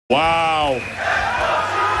Wow.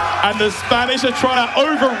 And the Spanish are trying to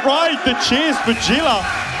override the cheers for Jila.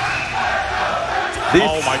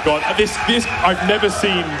 Oh my God, this I've never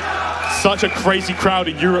seen such a crazy crowd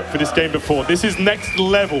in Europe for this game before. This is next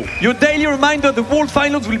level. Your daily reminder, the World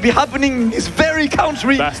Finals will be happening in this very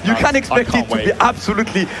country. You can expect it to be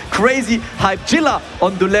absolutely crazy hype. Jila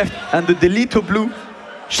on the left and the Delito blue.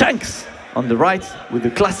 Shanks on the right with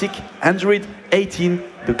the classic Android 18,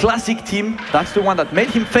 the classic team. That's the one that made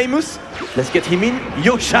him famous. Let's get him in.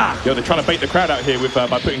 Yosha. Yo, they're trying to bait the crowd out here with by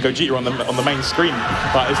putting Gogeta on the main screen,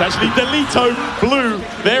 but it's actually Delito blue.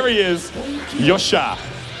 There he is, Yosha.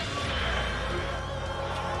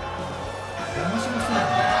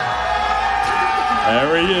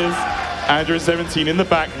 There he is, Android 17 in the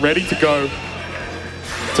back, ready to go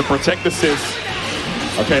to protect the sis.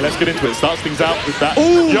 Okay, let's get into it. Starts things out with that.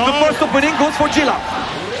 Ooh, the first opening goes for Jila.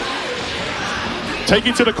 Take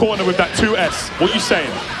it to the corner with that 2S. What are you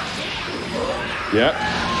saying? Yeah.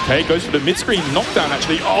 Okay, goes for the mid-screen knockdown,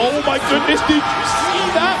 actually. Oh my goodness, did you see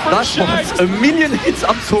that from Shanks? A million hits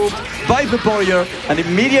absorbed by the barrier, an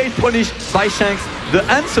immediate punish by Shanks. The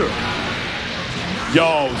answer.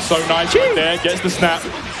 Yo, so nice right there. Gets the snap.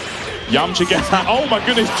 Yamcha gets that. Oh my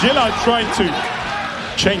goodness, Jila trying to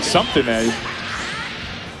change something there.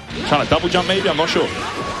 Trying to double jump maybe, I'm not sure.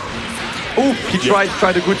 Oh, he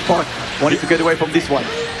tried a good part. Wanted to get away from this one.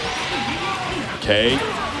 Okay,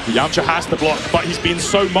 Yamcha has to block, but he's been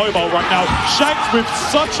so mobile right now. Shanks with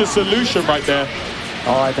such a solution right there.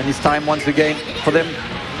 All right, and it's time once again for them.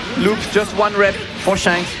 Loops, just one rep for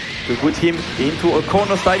Shanks to put him into a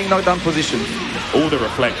corner sliding knockdown position. All the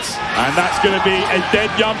reflects, and that's going to be a dead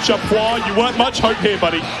Yamcha. Poir, you weren't much hope here,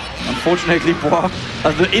 buddy. Unfortunately, Poir,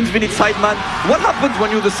 as the infinite sideman. What happens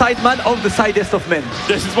when you're the sideman of the sidest of men?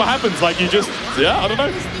 This is what happens, like you just, yeah, I don't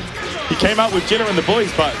know. He came out with Jila and the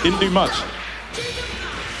boys, but didn't do much.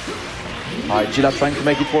 All right, Jila trying to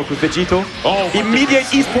make it work with Vegito. Oh, immediate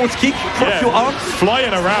esports kick, cross your arms.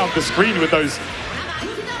 Flying around the screen with those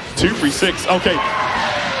 2-3-6. Okay.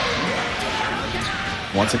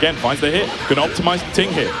 Once again, finds the hit. Gonna optimize the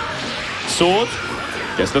ting here. Sword,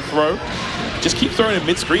 gets the throw. Just keep throwing in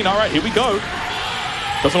mid-screen. All right, here we go.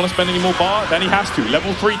 Doesn't want to spend any more bar, then he has to.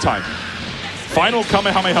 Level 3 time. Final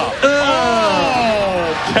Kamehameha.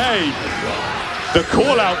 Okay. The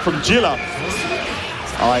call out from Jila.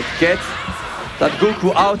 All right, get that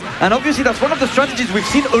Goku out. And obviously that's one of the strategies we've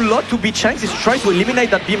seen a lot to beat Shanks, is to try to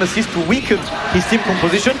eliminate that beam assist to weaken his team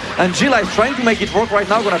composition. And Jila is trying to make it work right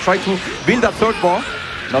now. Gonna try to build that third bar.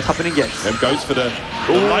 Not happening yet. Then goes for the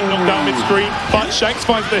light knockdown mid-screen, but Shanks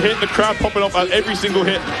finds the hit. The crowd popping off at every single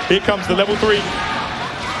hit. Here comes the level 3.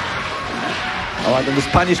 All right, and the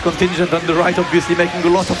Spanish contingent on the right, obviously making a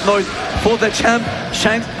lot of noise for the champ.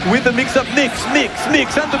 Shanks with the mix-up, mix,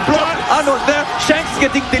 and the block are not there. Shanks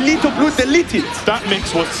getting Delito blue deleted. That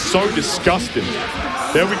mix was so disgusting.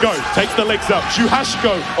 There we go, takes the legs up.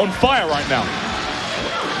 Shuhashiko on fire right now.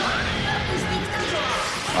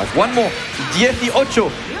 All right, one more, DFE Ocho,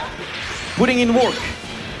 putting in work.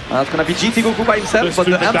 And that's gonna be GT Goku by himself, but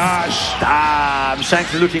the dash. Damn,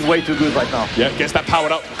 Shanks is looking way too good right now. Yeah, gets that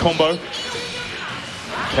powered up combo.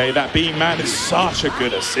 Okay, that beam, man, is such a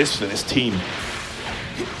good assist for this team.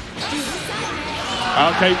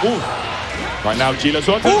 Okay, ooh. Right now, Jila's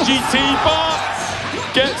on to GT,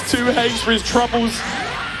 but gets 2 H's for his troubles.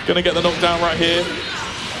 Gonna get the knockdown right here.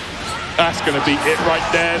 That's gonna be it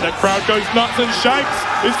right there. The crowd goes nuts, and Shanks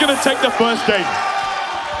is gonna take the first game.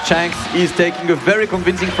 Shanks is taking a very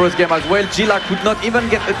convincing first game as well. Jila could not even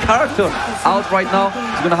get a character out right now.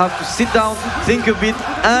 He's gonna have to sit down, think a bit,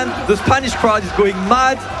 and the Spanish crowd is going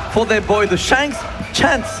mad for their boy. The Shanks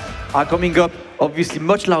chants are coming up, obviously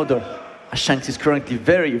much louder, as Shanks is currently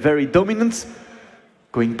very, very dominant.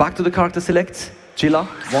 Going back to the character select. Jila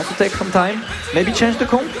wants to take some time, maybe change the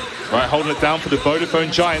comp. Right, holding it down for the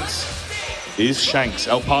Vodafone Giants is Shanks,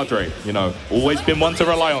 El Padre. You know, always been one to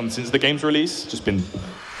rely on since the game's release. Just been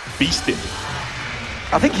beasting.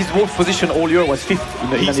 I think his worst position all year was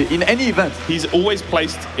 5th in any event. He's always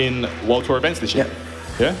placed in World Tour events this year.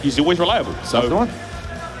 Yeah, he's always reliable. So that's the one.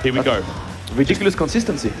 Here we go. Ridiculous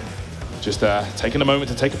consistency. Just taking a moment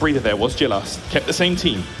to take a breather there was Jila. Kept the same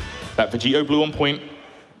team. That Vegito blue on point.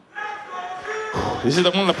 This is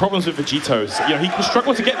one of the problems with Vegito. You know, he can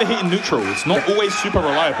struggle to get the hit in neutral. It's not always super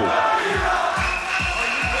reliable.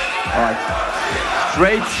 All right.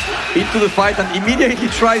 Straight into the fight and immediately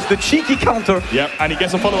tries the cheeky counter. Yep, and he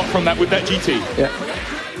gets a follow-up from that with that GT. Yeah.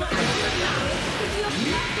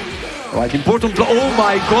 Right, important. Oh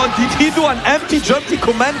my God, did he do an empty jumpy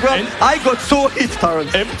command grab? I got so hit,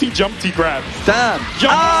 Terrence. Empty jumpy grab. Damn.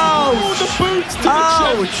 Ouch! The boots to the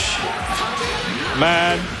chest. Ouch!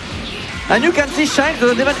 Man, And you can see Shanks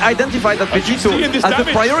doesn't even identify that Vegito as a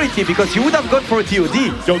priority because he would have gone for a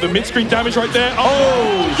TOD. Yo, the mid-screen damage right there.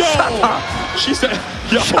 Oh, yo. Shut up. She said,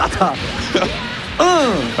 yo. Shut up.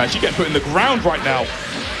 Man, she's getting put in the ground right now.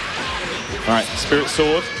 All right, Spirit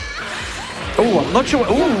Sword. Oh, I'm not sure.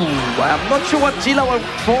 I'm not sure what Jila went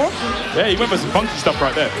for. Yeah, he went for some funky stuff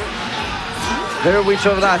right there. Very rich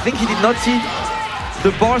over that. I think he did not see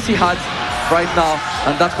the bars he had right now,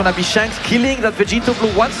 and that's gonna be Shanks killing that Vegito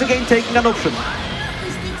Blue once again, taking an option.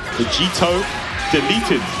 Vegito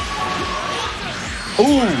deleted.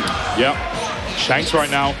 Ooh, yeah. Shanks right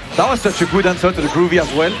now. That was such a good answer to the Groovy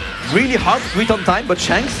as well. Really hard to do it on time, but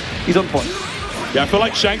Shanks is on point. Yeah, I feel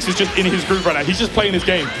like Shanks is just in his groove right now. He's just playing his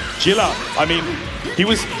game. Jila, I mean, he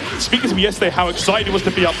was speaking to me yesterday how excited he was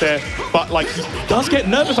to be up there, but like he does get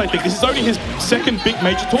nervous, I think. This is only his second big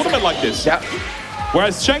major tournament like this. Yeah.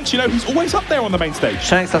 Whereas Shanks, you know, he's always up there on the main stage.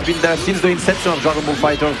 Shanks has been there since the inception of Dragon Ball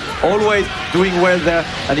FighterZ, always doing well there.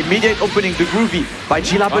 An immediate opening, the Groovy by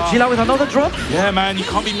Jila, but Jila with another drop. Yeah, man, you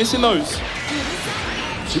can't be missing those.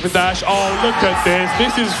 Super dash. Oh, look at this.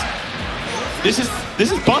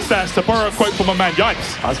 This is bust ass, to borrow a quote from my man.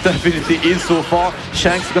 Yikes. As definitely is so far.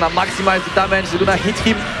 Shanks is gonna maximize the damage. He's gonna hit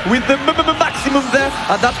him with the maximum there,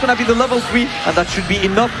 and that's gonna be the level 3, and that should be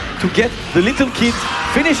enough to get the little kids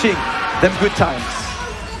finishing them good times.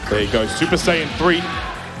 There you go, Super Saiyan 3.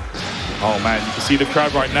 Oh man, you can see the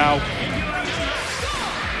crowd right now.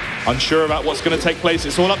 Unsure about what's going to take place.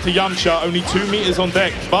 It's all up to Yamcha, only 2 meters on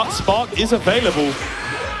deck, but Spark is available.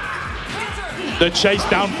 The chase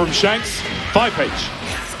down from Shanks, 5H.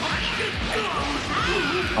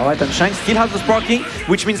 All right, and Shanks still has the sparking,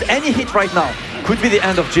 which means any hit right now could be the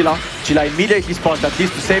end of Jila. Jila immediately sparks at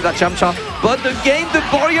least to save that Yamcha. But the game, the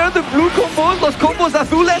barrier, the blue combos, los combos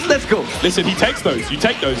azules, let's go. Listen, he takes those, you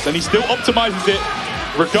take those, and he still optimizes it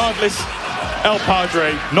regardless. El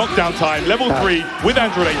Padre, knockdown time, level 3 with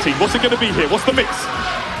Android 18. What's it going to be here? What's the mix?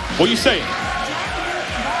 What are you saying?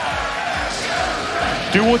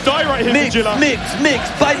 Do or die right here, mix, Jila. Mix,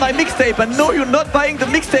 buy my mixtape. And no, you're not buying the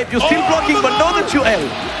mixtape. You're still blocking, but know that you L.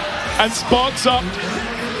 And Sparks up.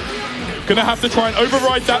 Gonna have to try and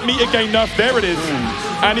override that meter gain nerf. There it is.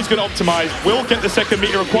 And he's gonna optimize. Will get the second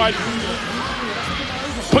meter required.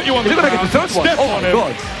 Put you on the ground. Get the third one. Step on him.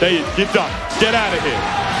 God. There you're done. Get out of here.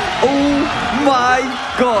 Oh my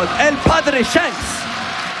God. El Padre Shanks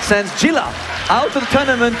sends Jila out of the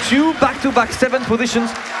tournament. 2 back-to-back 7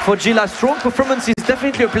 positions for Jila. Strong performance is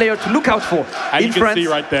definitely a player to look out for. And you can see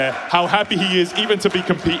right there how happy he is even to be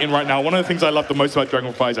competing right now. One of the things I love the most about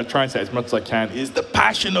Dragon Ball FighterZ, I try and say as much as I can, is the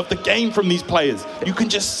passion of the game from these players. You can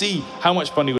just see how much fun he